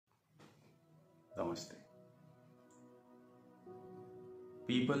Namaste.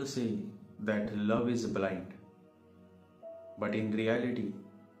 People say that love is blind, but in reality,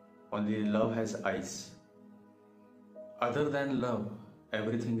 only love has eyes. Other than love,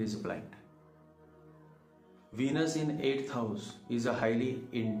 everything is blind. Venus in 8th house is a highly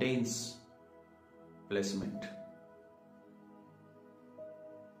intense placement.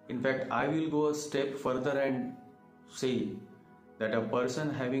 In fact, I will go a step further and say that a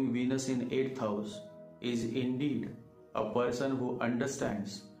person having Venus in 8th house is indeed a person who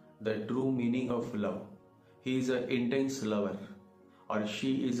understands the true meaning of love. He is an intense lover, or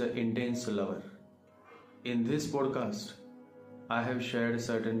she is an intense lover. In this podcast, I have shared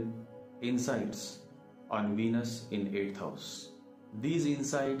certain insights on Venus in 8th house. These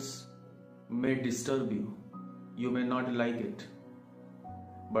insights may disturb you. You may not like it.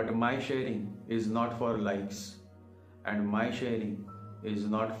 But my sharing is not for likes, and my sharing is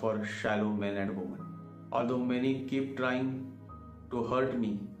not for shallow men and women. Although many keep trying to hurt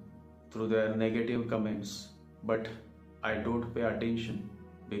me through their negative comments, but I don't pay attention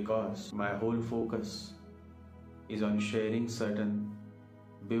because my whole focus is on sharing certain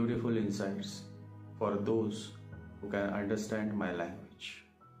beautiful insights for those who can understand my language.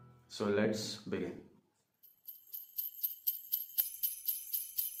 So let's begin.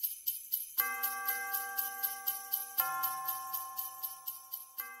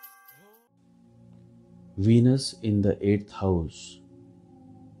 Venus in the 8th house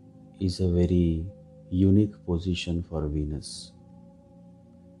is a very unique position for Venus.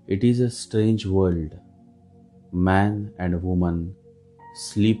 It is a strange world. Man and woman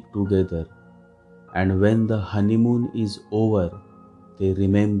sleep together, and when the honeymoon is over, they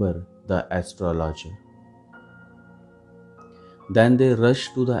remember the astrologer. Then they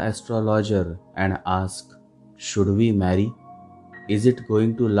rush to the astrologer and ask, "Should we marry? Is it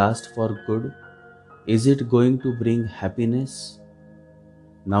going to last for good? Is it going to bring happiness?"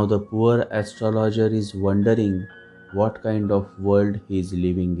 Now the poor astrologer is wondering what kind of world he is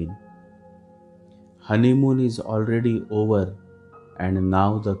living in. Honeymoon is already over, and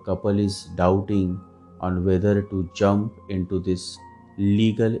now the couple is doubting on whether to jump into this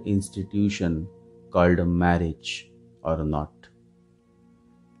legal institution called marriage or not.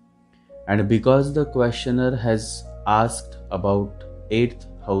 And because the questioner has asked about 8th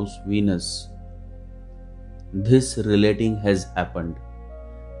house Venus, this relating has happened.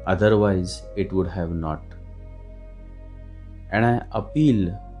 Otherwise, it would have not. And I appeal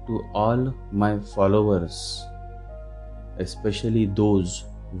to all my followers, especially those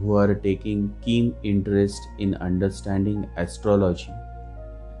who are taking keen interest in understanding astrology,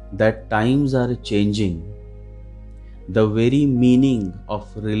 that times are changing. The very meaning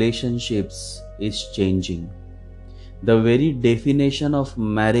of relationships is changing. The very definition of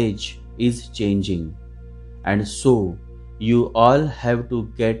marriage is changing. And so, you all have to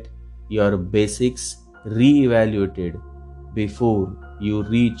get your basics re-evaluated before you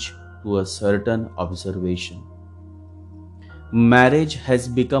reach to a certain observation. Marriage has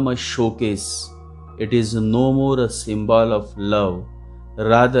become a showcase. It is no more a symbol of love.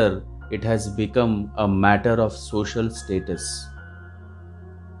 Rather, it has become a matter of social status.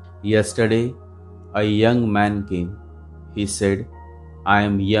 Yesterday, a young man came. He said, "I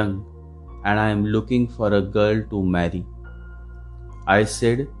am young and I am looking for a girl to marry." I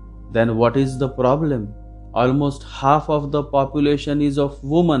said, "Then what is the problem? Almost half of the population is of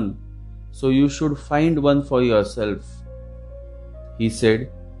women, so you should find one for yourself." He said,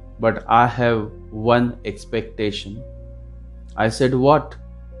 "But I have one expectation." I said, "What?"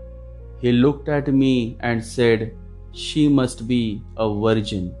 He looked at me and said, "She must be a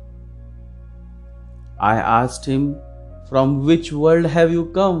virgin." I asked him, "From which world have you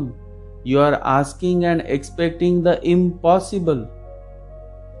come? You are asking and expecting the impossible."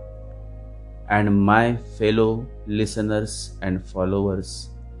 And my fellow listeners and followers,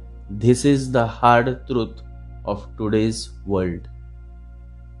 this is the hard truth of today's world.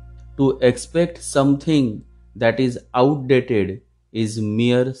 To expect something that is outdated is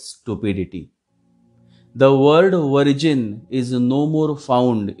mere stupidity. The word virgin is no more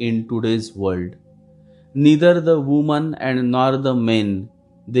found in today's world. Neither the woman and nor the men,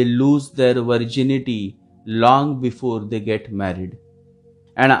 they lose their virginity long before they get married.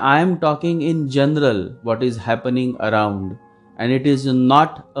 And I am talking in general what is happening around, and it is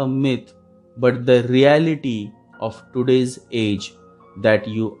not a myth but the reality of today's age that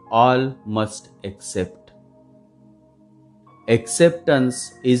you all must accept.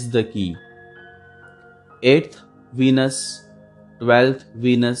 Acceptance is the key. 8th Venus, 12th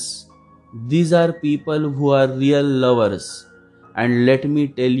Venus, these are people who are real lovers, and let me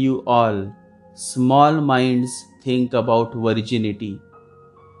tell you all, small minds think about virginity.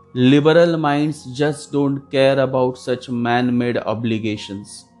 Liberal minds just don't care about such man-made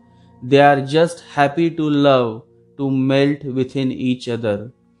obligations. They are just happy to love, to melt within each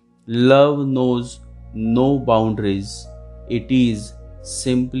other. Love knows no boundaries. It is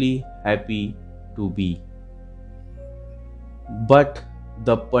simply happy to be. But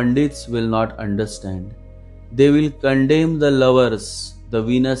the Pandits will not understand. They will condemn the lovers, the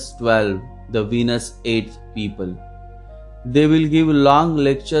Venus 12, the Venus 8th people. They will give long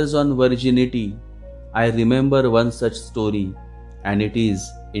lectures on virginity. I remember one such story, and it is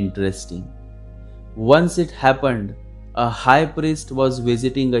interesting. Once it happened, a high priest was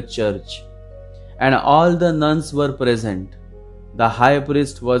visiting a church, and all the nuns were present. The high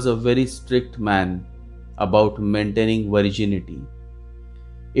priest was a very strict man about maintaining virginity.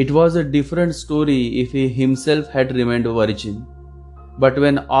 It was a different story if he himself had remained virgin. But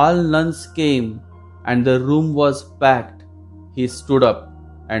when all nuns came and the room was packed, he stood up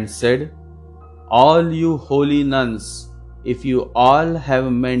and said, "All you holy nuns, if you all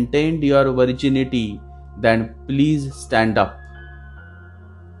have maintained your virginity, then please stand up."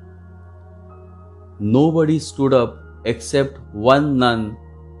 Nobody stood up except one nun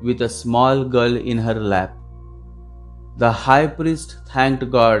with a small girl in her lap. The high priest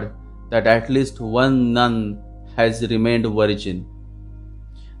thanked God that at least one nun has remained virgin.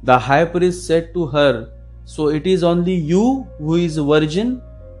 The high priest said to her, "So it is only you who is virgin?"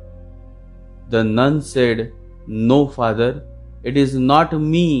 The nun said, "No, father, it is not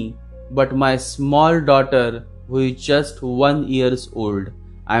me, but my small daughter who is just 1 year old.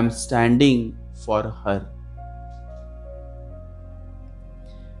 I am standing for her."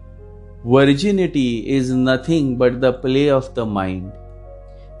 Virginity is nothing but the play of the mind.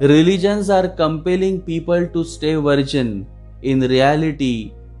 Religions are compelling people to stay virgin. In reality,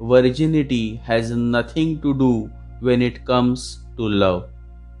 virginity has nothing to do when it comes to love.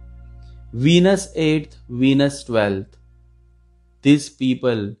 Venus 8th, Venus 12th. These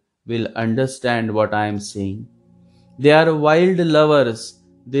people will understand what I am saying. They are wild lovers.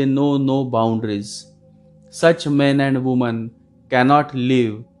 They know no boundaries. Such men and women cannot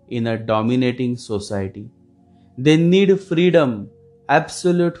live in a dominating society. They need freedom,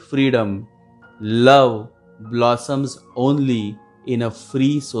 absolute freedom. Love blossoms only in a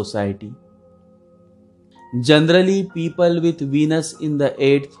free society. Generally, people with Venus in the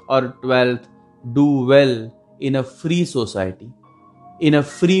 8th or 12th do well in a free society, in a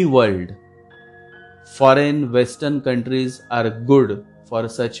free world. Foreign Western countries are good for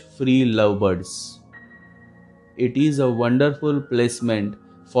such free lovebirds. It is a wonderful placement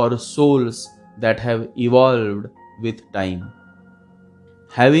for souls that have evolved with time.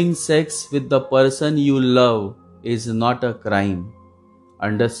 Having sex with the person you love is not a crime.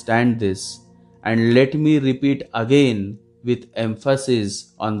 Understand this, and let me repeat again with emphasis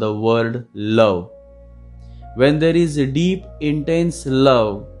on the word love. When there is deep, intense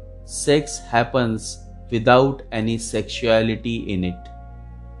love, sex happens without any sexuality in it.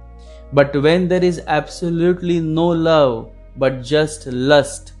 But when there is absolutely no love but just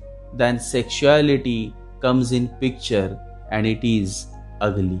lust, then sexuality comes in picture and it is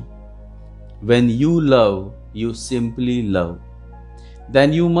ugly. When you love, you simply love.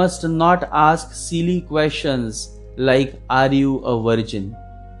 Then you must not ask silly questions like, "Are you a virgin?"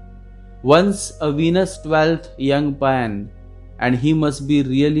 Once a Venus 12th young man, and he must be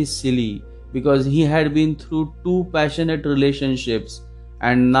really silly because he had been through 2 passionate relationships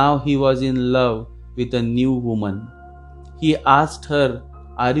and now he was in love with a new woman. He asked her,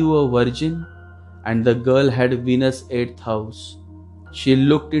 "Are you a virgin?" And the girl had Venus 8th house. She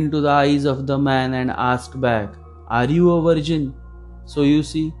looked into the eyes of the man and asked back, "Are you a virgin?" So you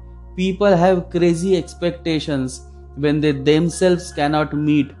see, people have crazy expectations when they themselves cannot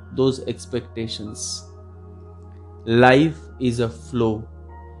meet those expectations. Life is a flow.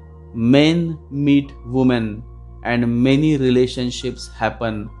 Men meet women and many relationships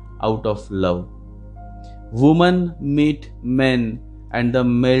happen out of love. Women meet men and the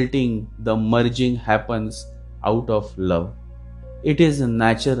melting, the merging happens out of love. It is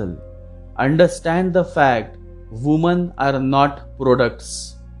natural. Understand the fact women are not products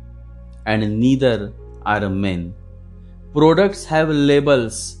and neither are men. Products have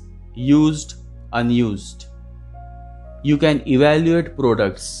labels, used, unused. You can evaluate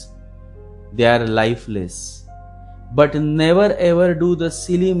products. They are lifeless. But never ever do the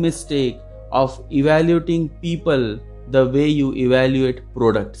silly mistake of evaluating people the way you evaluate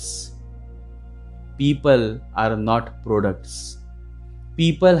products. People are not products.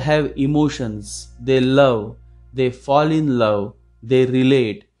 People have emotions. They love. They fall in love. They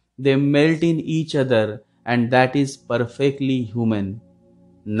relate. they melt in each other, and that is perfectly human,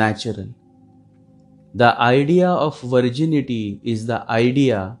 natural. The idea of virginity is the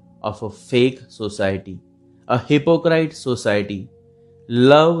idea of a fake society, a hypocrite society.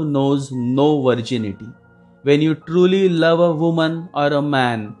 Love knows no virginity. When you truly love a woman or a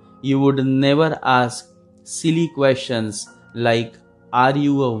man, you would never ask silly questions like, "Are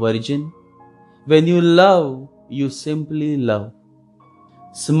you a virgin?" When you love, you simply love.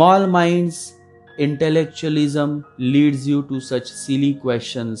 Small minds intellectualism leads you to such silly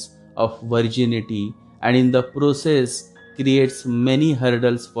questions of virginity, and in the process creates many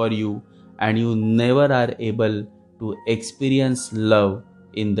hurdles for you, and you never are able to experience love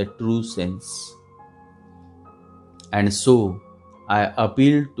in the true sense. And so I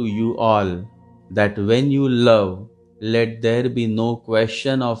appeal to you all that when you love, let there be no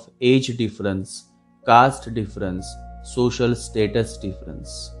question of age difference, caste difference, social status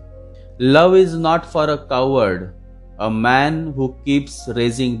difference. Love is not for a coward, a man who keeps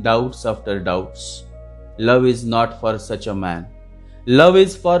raising doubts after doubts. Love is not for such a man. Love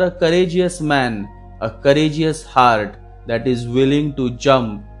is for a courageous man, a courageous heart that is willing to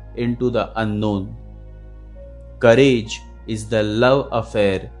jump into the unknown. Courage is the love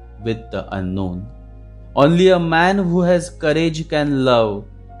affair with the unknown. Only a man who has courage can love,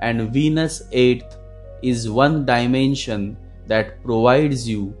 and Venus 8th is one dimension that provides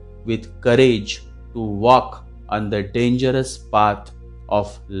you with courage to walk on the dangerous path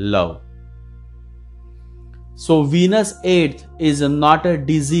of love. So Venus 8th is not a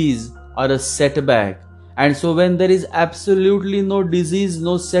disease or a setback, and so when there is absolutely no disease,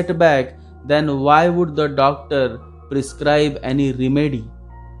 no setback, then why would the doctor prescribe any remedy?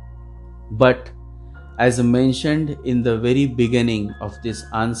 But as mentioned in the very beginning of this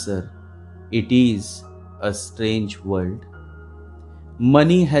answer, it is a strange world.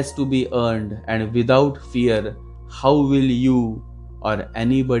 Money has to be earned, and without fear, how will you or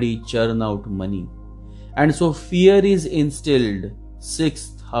anybody churn out money? And so fear is instilled,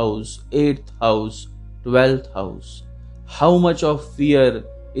 6th house, 8th house, 12th house. How much of fear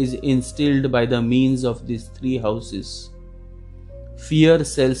is instilled by the means of these 3 houses? Fear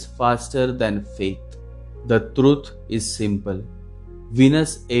sells faster than faith. The truth is simple.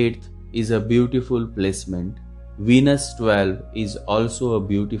 Venus 8th is a beautiful placement. Venus 12 is also a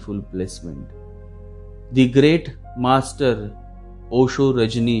beautiful placement. The great master Osho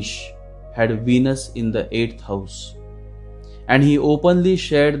Rajneesh had Venus in the 8th house, and he openly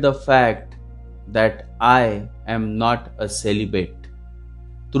shared the fact that I am not a celibate.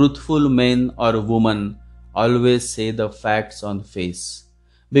 Truthful men or women always say the facts on face.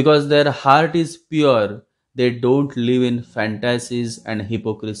 Because their heart is pure, they don't live in fantasies and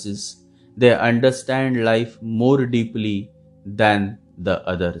hypocrisies. They understand life more deeply than the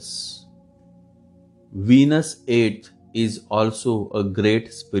others. Venus 8th is also a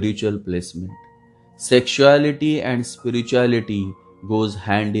great spiritual placement. Sexuality and spirituality goes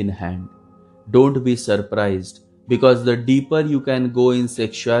hand in hand. Don't be surprised, because the deeper you can go in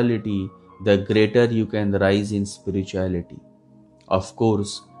sexuality, the greater you can rise in spirituality. Of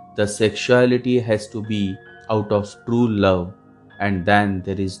course, the sexuality has to be out of true love, and then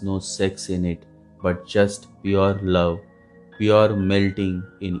there is no sex in it, but just pure love, pure melting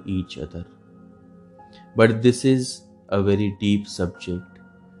in each other. But this is a very deep subject.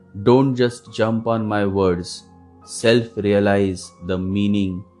 Don't just jump on my words. Self-realize the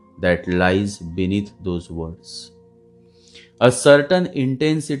meaning that lies beneath those words. A certain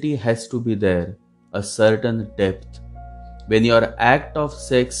intensity has to be there, a certain depth. When your act of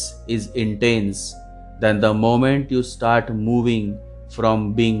sex is intense, then the moment you start moving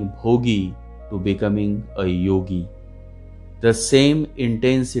from being bhogi to becoming a yogi, the same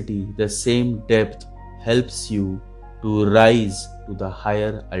intensity, the same depth helps you to rise to the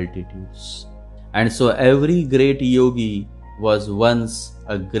higher altitudes. And so every great yogi was once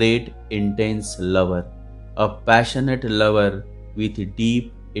a great intense lover, a passionate lover with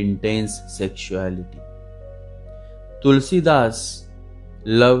deep intense sexuality. Tulsidas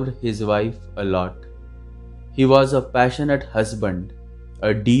loved his wife a lot. He was a passionate husband,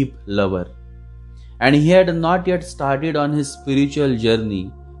 a deep lover. And he had not yet started on his spiritual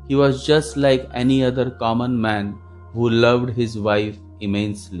journey. He was just like any other common man who loved his wife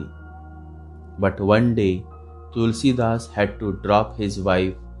immensely. But one day, Tulsidas had to drop his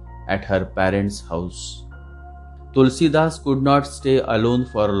wife at her parents' house. Tulsidas could not stay alone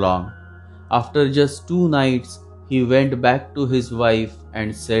for long. After just 2 nights, he went back to his wife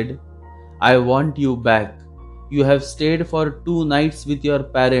and said, "I want you back. You have stayed for 2 nights with your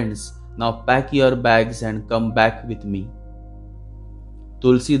parents. Now pack your bags and come back with me."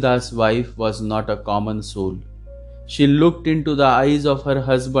 Tulsidas' wife was not a common soul. She looked into the eyes of her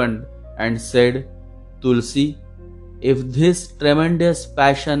husband and said, Tulsi, if this tremendous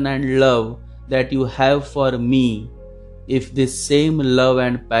passion and love that you have for me, if this same love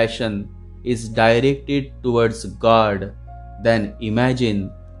and passion is directed towards God, then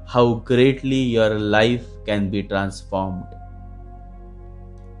imagine how greatly your life can be transformed.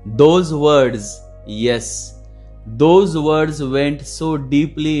 Those words, yes, those words went so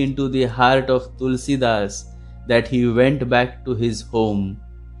deeply into the heart of Tulsidas that he went back to his home,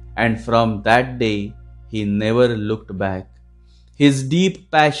 and from that day he never looked back. His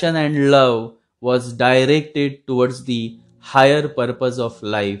deep passion and love was directed towards the higher purpose of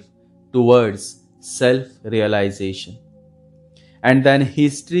life, towards self-realization. And then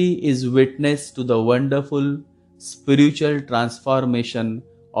history is witness to the wonderful spiritual transformation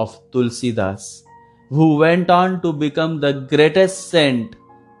of Tulsidas, who went on to become the greatest saint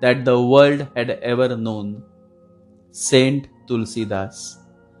that the world had ever known. Saint Tulsidas.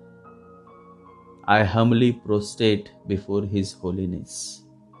 I humbly prostrate before His Holiness.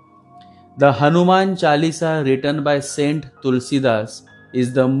 The Hanuman Chalisa written by Saint Tulsidas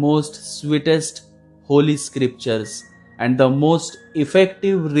is the most sweetest holy scriptures and the most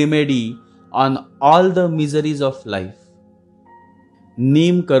effective remedy on all the miseries of life.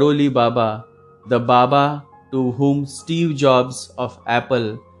 Neem Karoli Baba, the Baba to whom Steve Jobs of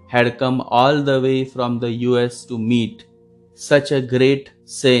Apple had come all the way from the US to meet, such a great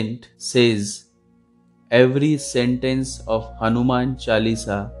saint, says, every sentence of Hanuman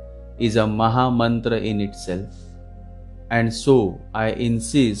Chalisa is a Maha Mantra in itself. And so I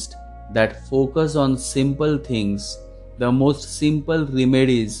insist that focus on simple things, the most simple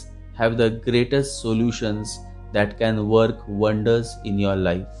remedies have the greatest solutions that can work wonders in your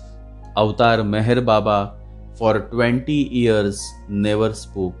life. Avatar Meher Baba for 20 years never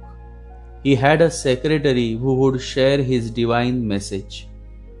spoke. He had a secretary who would share his divine message.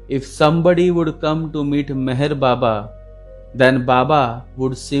 If somebody would come to meet Meher Baba, then Baba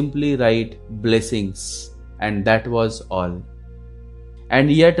would simply write blessings, and that was all. And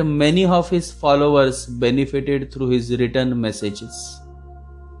yet many of his followers benefited through his written messages.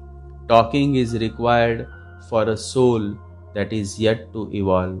 Talking is required for a soul that is yet to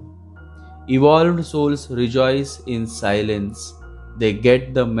evolve. Evolved souls rejoice in silence. They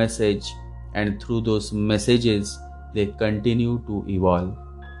get the message, and through those messages, they continue to evolve.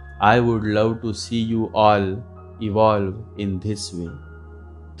 I would love to see you all evolve in this way,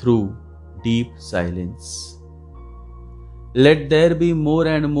 through deep silence. Let there be more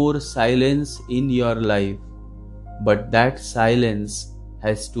and more silence in your life, but that silence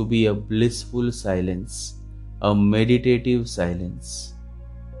has to be a blissful silence, a meditative silence.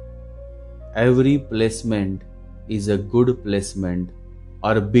 Every placement is a good placement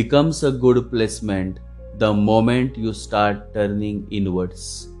or becomes a good placement the moment you start turning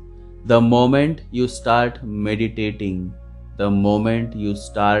inwards. The moment you start meditating, the moment you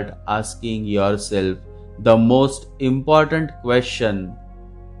start asking yourself the most important question,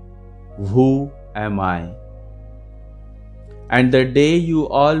 who am I? And the day you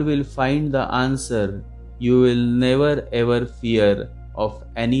all will find the answer, you will never ever fear of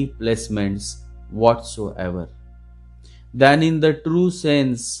any placements whatsoever. Then in the true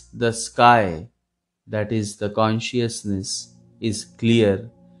sense, the sky, that is the consciousness, is clear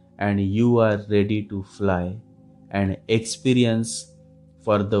and you are ready to fly and experience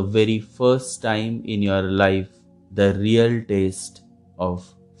for the very first time in your life the real taste of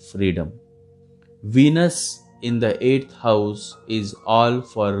freedom. Venus in the 8th house is all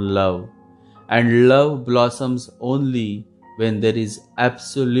for love, and love blossoms only when there is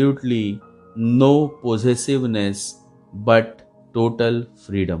absolutely no possessiveness but total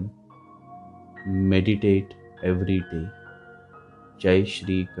freedom. Meditate every day. Jai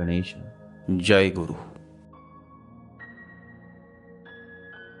Shri Ganesha. Jai Guru.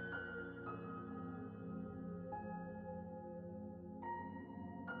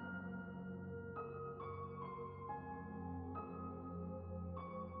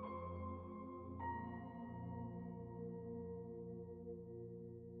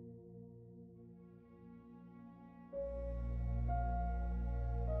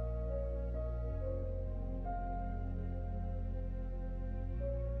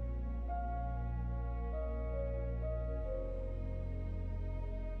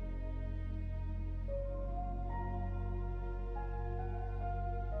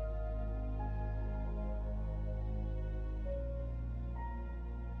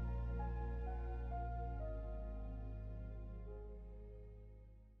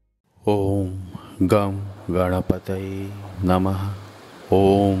 Om Gam Ganapataye Namaha.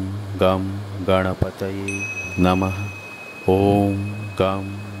 ओम गम गणपतये नमः। ओम गम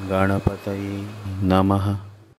गणपतये नमः।